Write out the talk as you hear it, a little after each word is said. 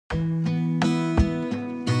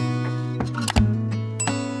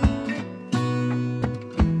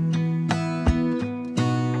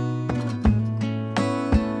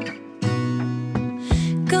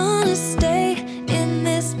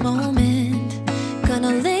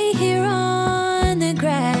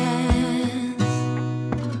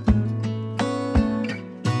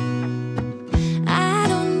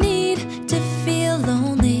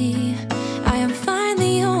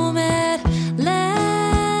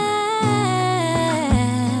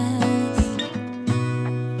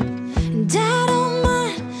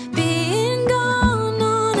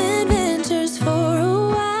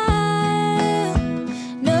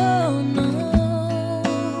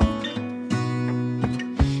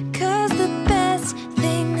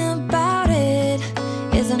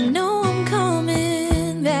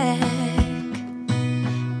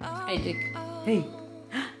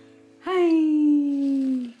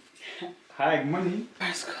like money.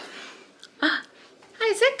 Bicycle.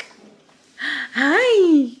 Isaac.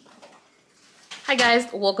 Hi. Hi guys,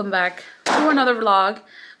 welcome back to another vlog.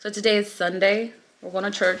 So today is Sunday. We're going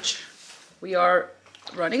to church. We are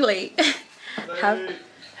running late.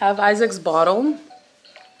 have Isaac's bottle.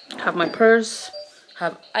 Have my purse.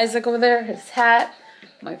 Have Isaac over there, his hat,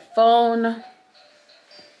 my phone.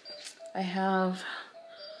 I have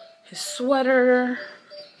his sweater.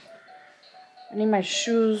 I need my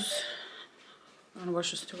shoes. I don't know what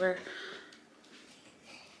shoes to wear.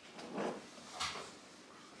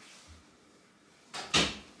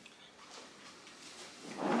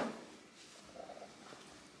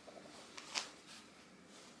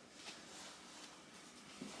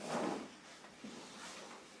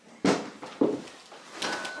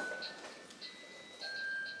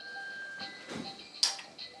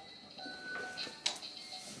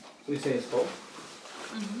 We say it's full.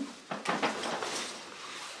 Mm-hmm.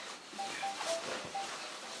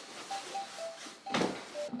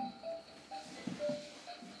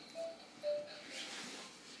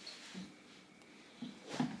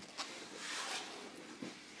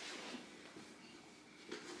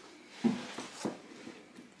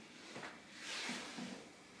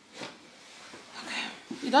 Okay,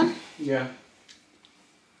 you done? Yeah.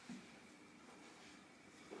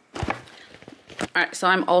 Alright, so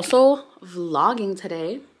I'm also vlogging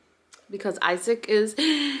today because Isaac is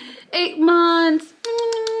 8 months.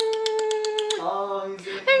 Oh,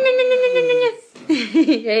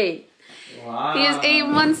 Hey, wow. he is 8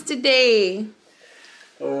 months today.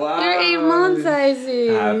 Wow. You're 8 months, Isaac.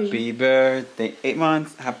 Happy birthday, 8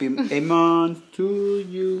 months. Happy 8 months to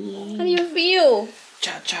you. How do you feel?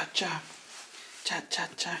 Cha cha cha. Cha cha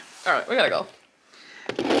cha. Alright, we gotta go.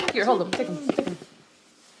 Here, hold him. Take him. Take him.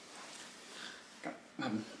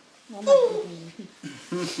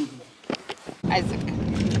 Isaac,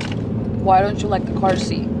 why don't you like the car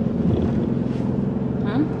seat?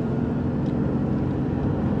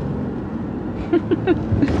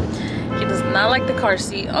 He does not like the car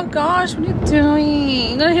seat. Oh gosh, what are you doing?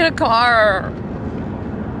 You're gonna hit a car.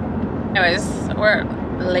 Anyways, we're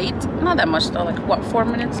late. Not that much though, like what, 4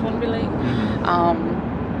 minutes won't be late.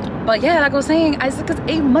 But yeah, like I was saying, Isaac is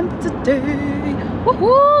 8 months today.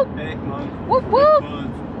 Woohoo! 8 months. Whoop whoop!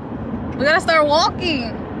 We gotta start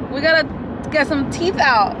walking. We gotta get some teeth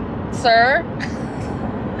out, sir.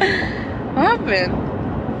 What happened?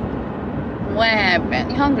 What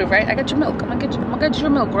happened? You hungry, right? I got your milk. I'm gonna get you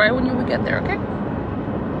your milk right when you get there, okay?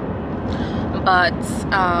 But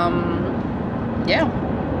yeah,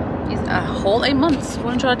 he's a whole 8 months. We're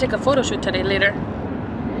gonna try to take a photo shoot today later,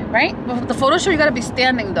 right? But the photo shoot you gotta be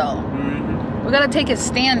standing though. We gotta take it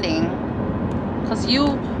standing, cause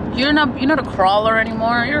you're not a crawler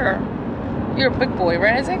anymore. You're a big boy,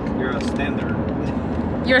 right, Isaac? You're a standard.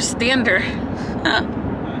 You're a standard.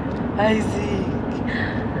 Isaac.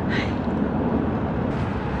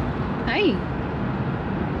 Hi.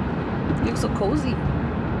 You look so cozy.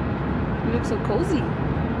 You look so cozy.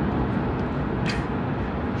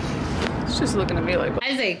 She's just looking at me like,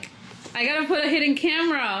 Isaac, I gotta put a hidden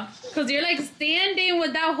camera because you're like standing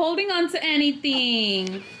without holding on to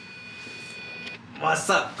anything. What's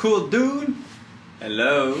up, cool dude?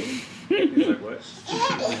 Hello. He's like, what?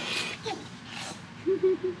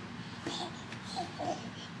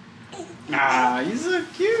 Ah, you're so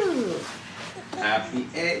cute. Happy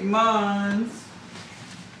 8 months.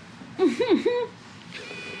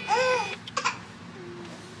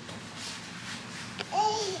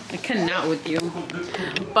 I cannot with you.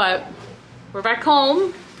 But we're back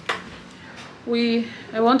home. I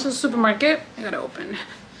went to the supermarket. I gotta open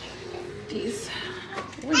these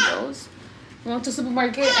windows. We went to the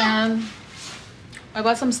supermarket and I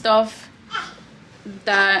got some stuff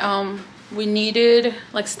that we needed,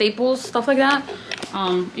 like staples, stuff like that.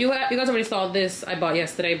 You guys already saw this I bought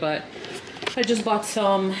yesterday, but I just bought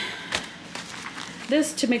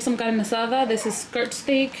this to make some carne asada. This is skirt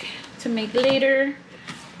steak to make later.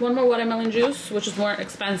 One more watermelon juice, which is more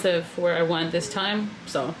expensive where I went this time.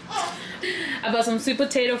 So I bought some sweet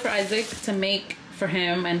potato for Isaac to make for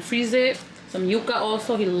him and freeze it. Some yuca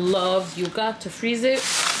also, he loves yuca, to freeze it.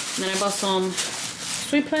 And then I bought some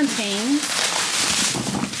sweet plantains.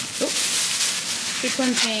 Oops. Sweet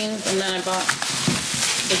plantains, and then I bought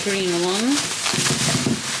the green one.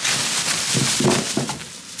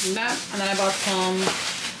 And then I bought some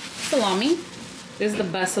salami. This is the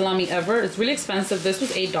best salami ever. It's really expensive. This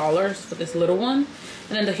was $8 for this little one.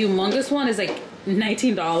 And then the humongous one is like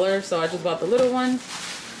 $19, so I just bought the little one.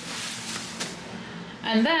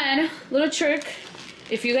 And then, little trick,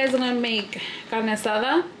 if you guys are gonna make carne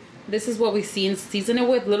asada, this is what we season it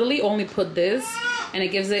with. Literally only put this and it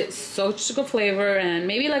gives it such good flavor, and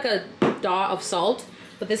maybe like a dot of salt,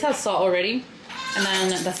 but this has salt already. And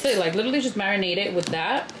then that's it, like literally just marinate it with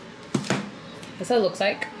that. That's what it looks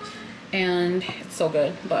like, and it's so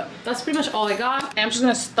good. But that's pretty much all I got. And I'm just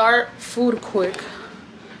gonna start food quick,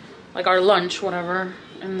 like our lunch, whatever,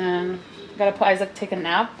 and then gotta put Isaac take a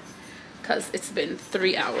nap because it's been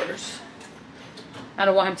 3 hours. I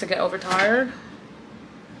don't want him to get overtired.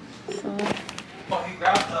 So. Oh, he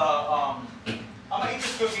grabbed the I'm gonna eat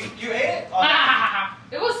this cookie. You ate it?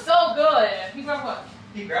 It was so good. He grabbed what?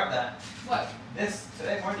 He grabbed that. What? This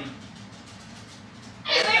today morning.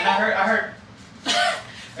 And I heard.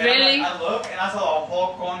 Really? I looked and I saw a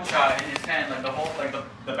whole concha in his hand, like the whole, like the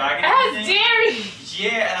bag and That's everything. dairy.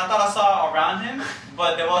 Yeah, and I thought I saw around him,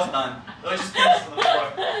 but there was none. It was just pieces on the floor.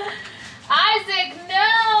 Isaac,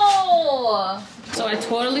 no! So I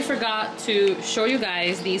totally forgot to show you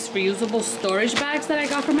guys these reusable storage bags that I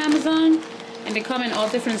got from Amazon. And they come in all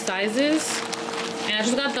different sizes. And I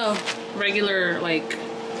just got the regular, like,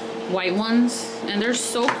 white ones. And they're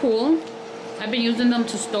so cool. I've been using them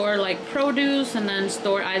to store, like, produce and then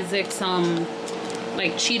store Isaac some,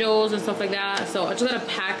 like, Cheetos and stuff like that. So I just got a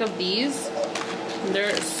pack of these.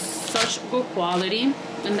 They're such good quality.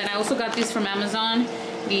 And then I also got these from Amazon.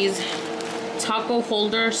 These taco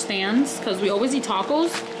holder stands, because we always eat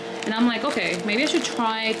tacos, and I'm like, okay, maybe I should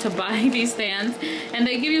try to buy these stands. And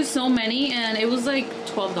they give you so many, and it was like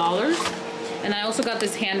 $12. And I also got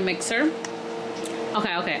this hand mixer.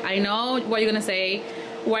 Okay, I know what you're gonna say.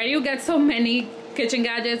 Why do you get so many kitchen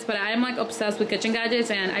gadgets? But I am like obsessed with kitchen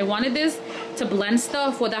gadgets, and I wanted this to blend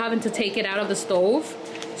stuff without having to take it out of the stove.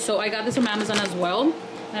 So I got this from Amazon as well.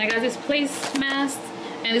 And I got this place mask,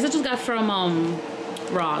 and this I just got from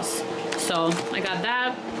Ross. So I got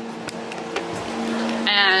that,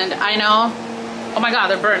 and I know, oh my god,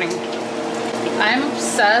 they're burning. I'm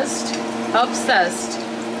obsessed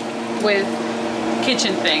with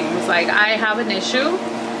kitchen things. Like, I have an issue,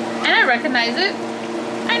 and I recognize it.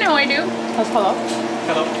 I know I do. That's hello.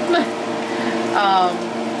 Hello.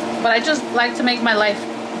 But I just like to make my life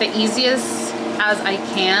the easiest as I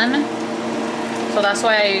can. So that's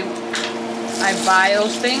why I buy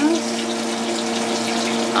those things.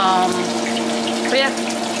 But yeah,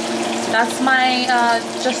 that's my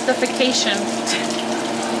justification.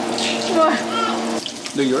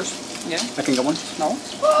 Do yours? Yeah. I can get one? No?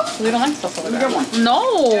 We don't like stuff over there. Get one.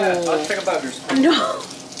 No. Yeah, I'll take a burgers. No.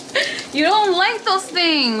 You don't like those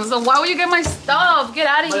things. So why would you get my stuff? Get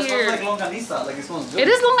out of But here. it smells like longanisa. Like, it smells good. It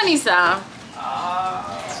is longanisa.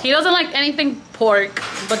 He doesn't like anything pork,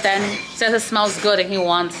 but then says it smells good and he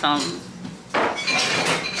wants some.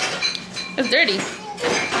 It's dirty.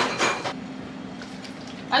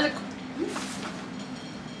 Isaac.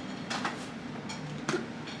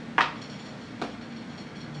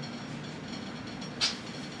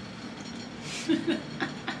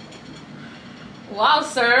 Wow,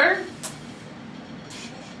 sir.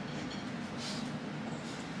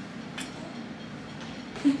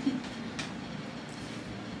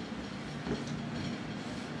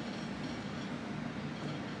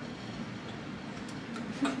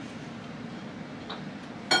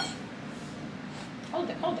 Hold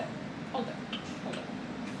it.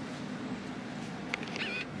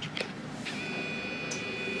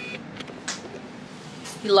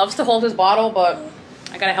 He loves to hold his bottle, but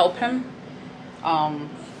I gotta help him.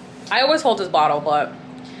 I always hold his bottle, but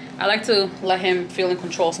I like to let him feel in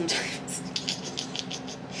control sometimes.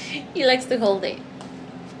 He likes to hold it.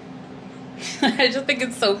 I just think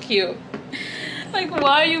it's so cute. Like,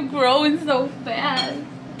 why are you growing so fast?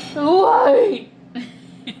 Why?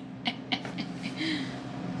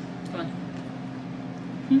 Come on.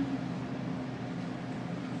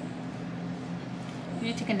 You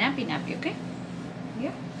need to take a nappy, okay?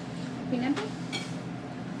 Yeah. Nappy.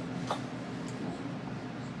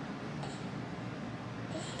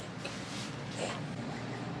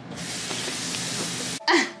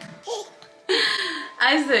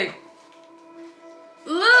 Isaac,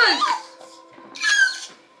 look.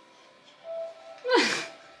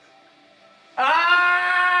 Isaac.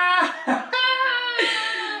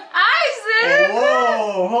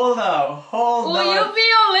 Whoa, hold up. Will you be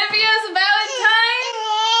Olivia's Valentine?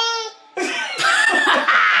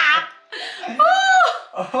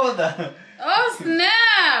 Hold up. Oh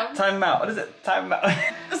snap. Time out. What is it? Time out.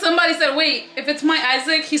 Somebody said, wait, if it's my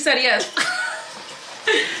Isaac, he said yes.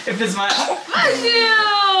 If it's my...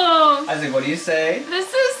 Isaac, what do you say?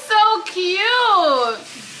 this is so cute.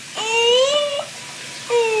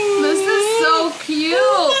 This is so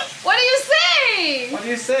cute. What do you say? What do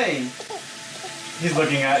you say? He's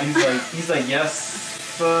looking at, he's like,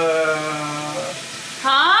 yes,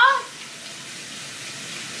 Huh?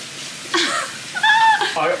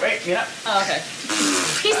 Oh, wait, mira. Oh, okay.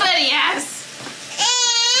 He said yes.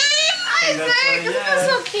 Isaac, isn't that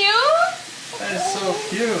so cute? That is so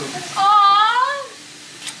cute. Aww.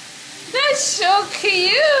 That's so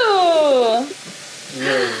cute.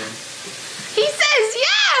 Yeah. He says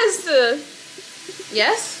yes.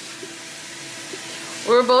 Yes?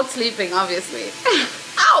 We're both sleeping, obviously.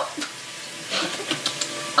 Ow!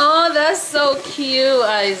 Oh, that's so cute,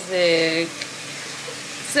 Isaac.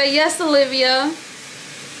 Say yes, Olivia.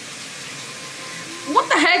 What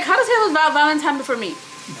the heck? How does he have a Valentine before me?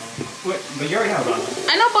 Wait, but you already have one.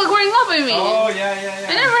 I know, but growing up with me. Oh, yeah.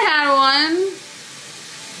 I never had one.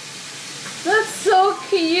 That's so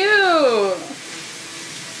cute.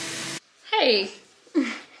 Hey.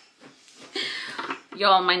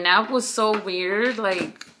 Yo, my nap was so weird.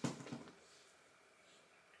 Like,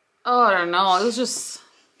 oh, I don't know. It was just,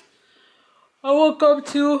 I woke up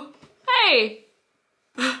too, hey.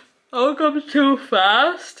 I woke up too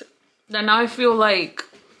fast. Then now I feel like,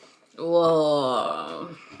 whoa.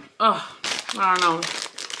 Oh, I don't know.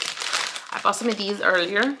 I bought some of these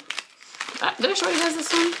earlier. Did I show you guys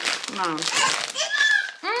this one? No.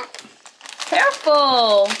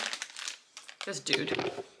 Careful. This dude.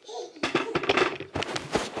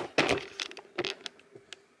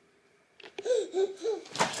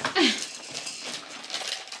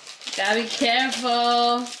 Gotta be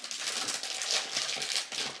careful.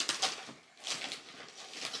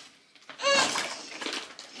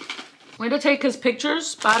 We need to take his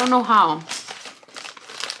pictures, but I don't know how.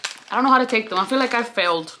 I don't know how to take them. I feel like I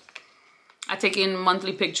failed at taking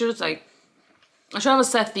monthly pictures. Like, I should have a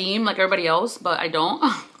set theme like everybody else, but I don't.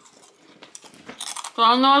 So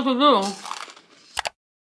I don't know what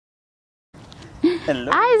to do.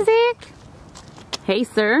 Hello. Isaac. Hey,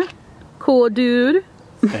 sir. Cool dude.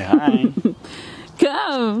 Say hi.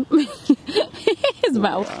 Come. His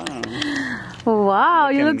mouth. Wow,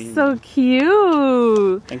 you look so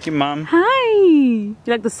cute. Thank you, Mom. Hi. You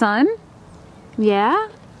like the sun? Yeah?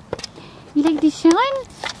 You like the sun?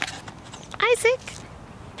 Isaac?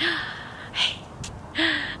 Hey.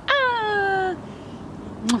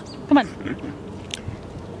 Come on.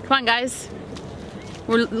 Come on, guys.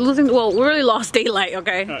 We're losing, well, we really lost daylight,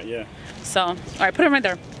 okay? Yeah. So, all right, put him right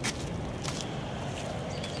there.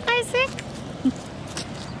 Isaac?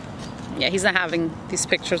 Yeah, he's not having these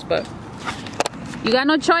pictures, but you got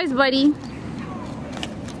no choice, buddy.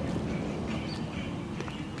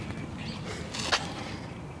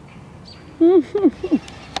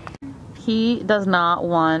 He does not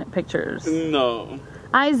want pictures. No.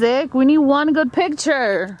 Isaac, we need one good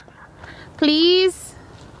picture. Please?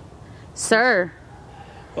 Sir.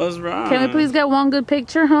 What's wrong? Can we please get one good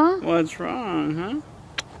picture, huh? What's wrong, huh?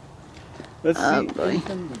 Let's Oh, see. boy.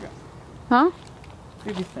 Huh?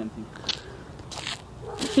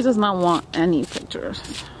 He does not want any pictures.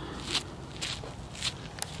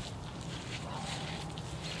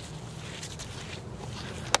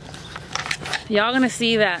 Y'all gonna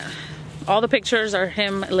see that all the pictures are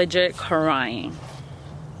him legit crying.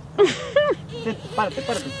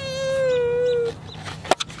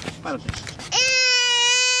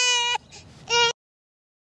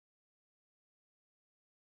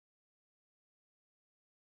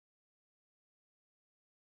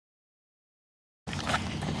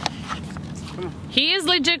 He is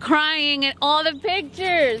legit crying in all the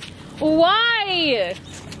pictures. Why?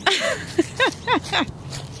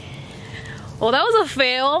 Well, that was a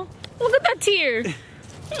fail. Look at that tear.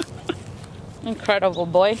 Incredible,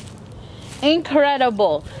 boy.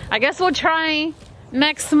 Incredible. I guess we'll try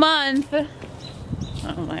next month.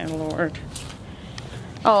 Oh my Lord.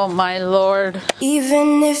 Oh my Lord.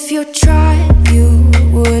 Even if you tried, you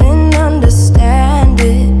wouldn't understand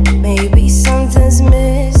it. Maybe something's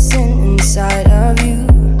missing inside of you.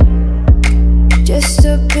 Just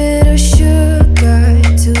a bit of sugar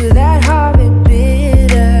to that horrid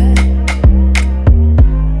bitter.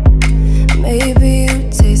 Maybe you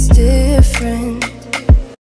taste different.